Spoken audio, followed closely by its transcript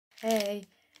Hey,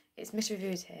 it's Miss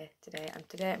Reviews here today, and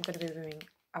today I'm going to be reviewing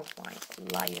a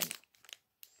White Lion.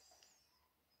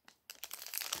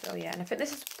 So yeah, and I think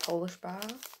this is a Polish bar.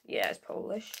 Yeah, it's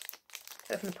Polish.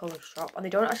 It's from a Polish shop, and they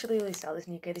don't actually really sell this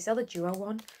in the UK. They sell the Duo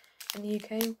one in the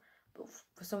UK, but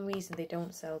for some reason they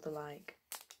don't sell the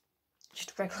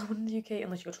just a regular one in the UK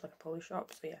unless you go to like a Polish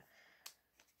shop. So yeah.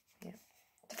 To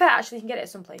be fair, actually you can get it at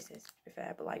some places. To be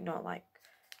fair, but not like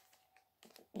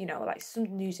like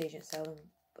some newsagents sell them,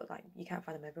 but you can't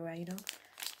find them everywhere.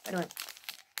 Anyway,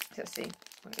 let's see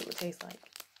what it would taste like.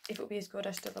 If it would be as good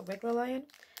as the regular Lion.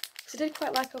 Because I did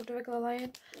quite like the regular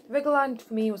Lion. The regular Lion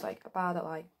for me was like a bar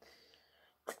that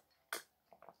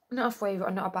not a favourite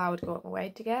or not a bar I would go up my way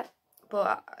to get,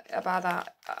 but a bar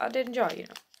that I did enjoy,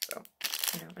 So,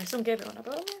 and some gave it one, I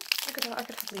thought, oh yeah, I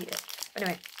could complete it.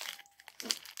 Anyway.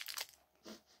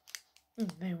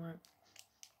 Anyway.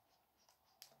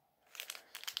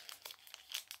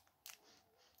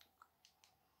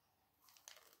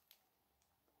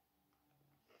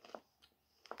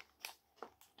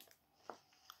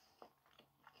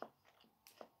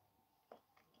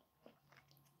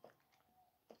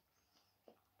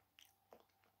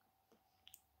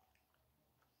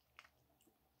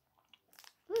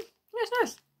 Yeah, it's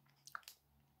nice.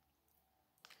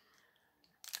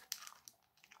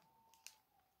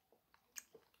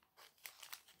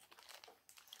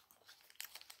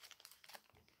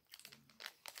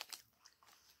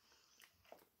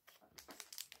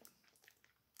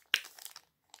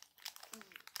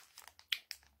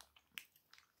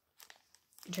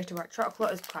 Just white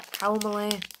chocolate is quite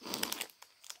caramelly.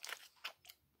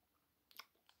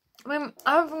 I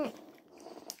mean,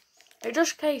 it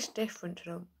just tastes different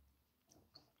to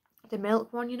the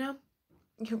milk one,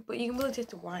 but you can really taste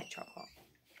the white chocolate.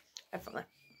 Definitely.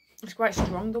 It's quite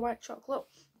strong, the white chocolate,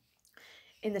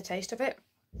 in the taste of it.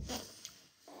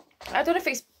 I don't know if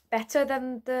it's better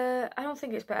than I don't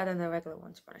think it's better than the regular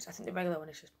one, to be honest. I think the regular one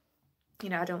is just,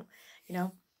 I don't,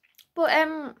 But,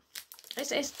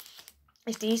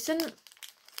 it's decent,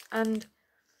 and...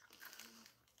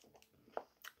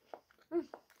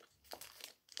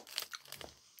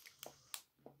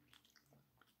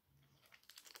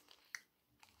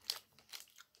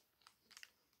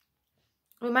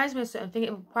 It reminds me of certain thing,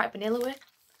 it's quite vanilla-y.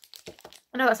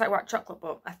 I know that's like white chocolate,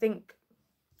 but I think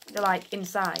the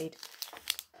inside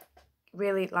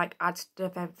really adds to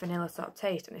the vanilla sort of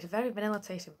taste, and it's a very vanilla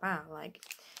tasting bar,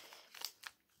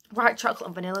 white chocolate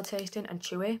and vanilla tasting and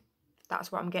chewy.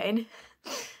 That's what I'm getting.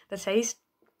 The taste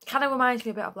kind of reminds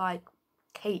me a bit of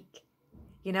cake,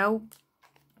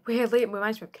 Weirdly, it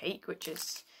reminds me of cake, which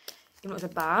is, it's a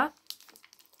bar.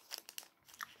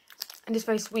 And it's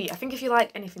very sweet. I think if you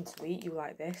like anything sweet, you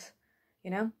like this,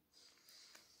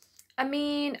 I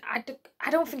mean, I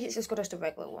don't think it's as good as the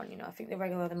regular one, I think the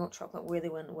milk chocolate really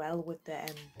went well with the,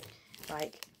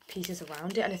 pieces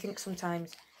around it. And I think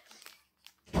sometimes,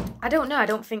 I don't know, I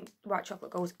don't think white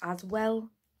chocolate goes as well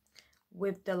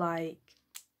with the,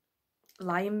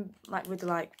 lime, with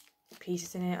the,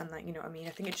 pieces in it. And, you know what I mean? I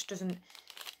think it just doesn't,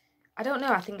 I don't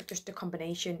know, I think just the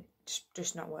combination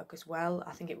just not work as well.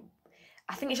 I think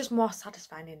it's just more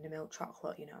satisfying in the milk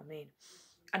chocolate, you know what I mean?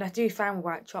 And I do find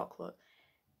white chocolate,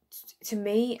 to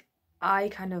me, I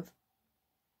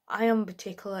am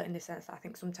particular in the sense that I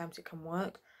think sometimes it can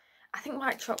work. I think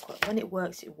white chocolate, when it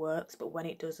works, but when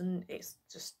it doesn't, it's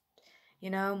just,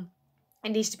 it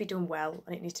needs to be done well,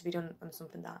 and it needs to be done on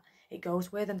something that it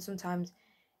goes with. And sometimes,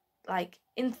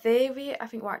 in theory, I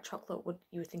think white chocolate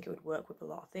you would think it would work with a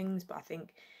lot of things, but I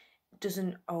think it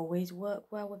doesn't always work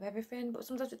well with everything. But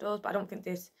sometimes it does, but I don't think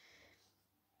this,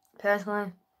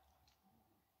 personally,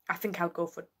 I think I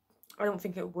don't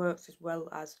think it works as well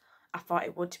as I thought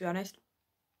it would, to be honest.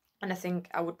 And I think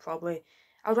I would rather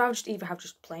just either have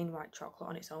just plain white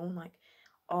chocolate on its own,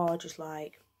 or just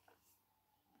a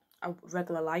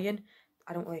regular Lion.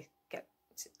 I don't really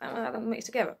I don't mix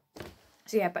together.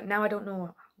 So yeah, but now I don't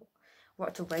know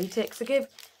what to rate it. Because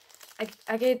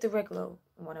I gave the regular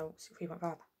one a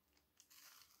 3.5.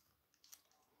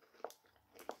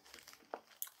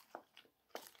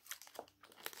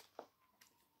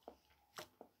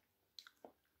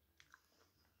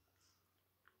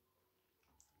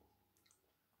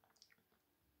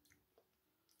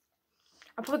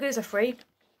 I'll probably give this a 3.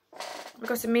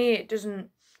 Because to me,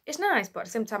 it's nice, but at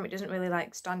the same time, it doesn't really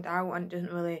stand out, and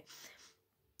it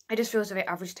just feels a bit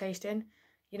average tasting.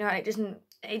 It doesn't,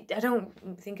 I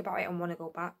don't think about it and want to go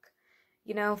back,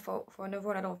 for another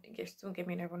one. I don't think if someone gave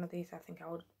me another one of these, I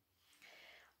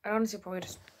honestly probably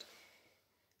just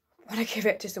want to give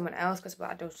it to someone else, because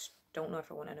I just don't know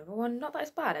if I want another one. Not that it's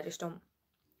bad, I just don't,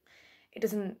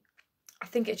 I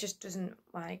think it just doesn't,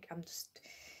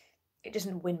 it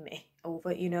doesn't win me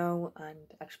over, you know, and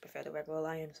I just prefer the regular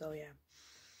lion, so yeah.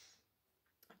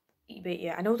 But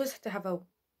yeah, I know there's to have a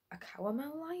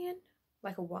caramel lion,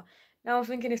 like a what? Now I'm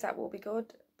thinking if that will be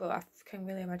good, but I can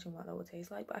really imagine what that would taste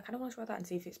like. But I kind of want to try that and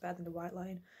see if it's better than the white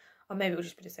lion, or maybe it will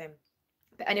just be the same.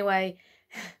 But anyway,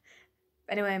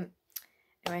 anyway,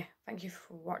 thank you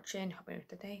for watching. Hope you enjoyed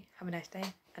the day. Have a nice day,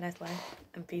 a nice life,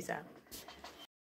 and peace out.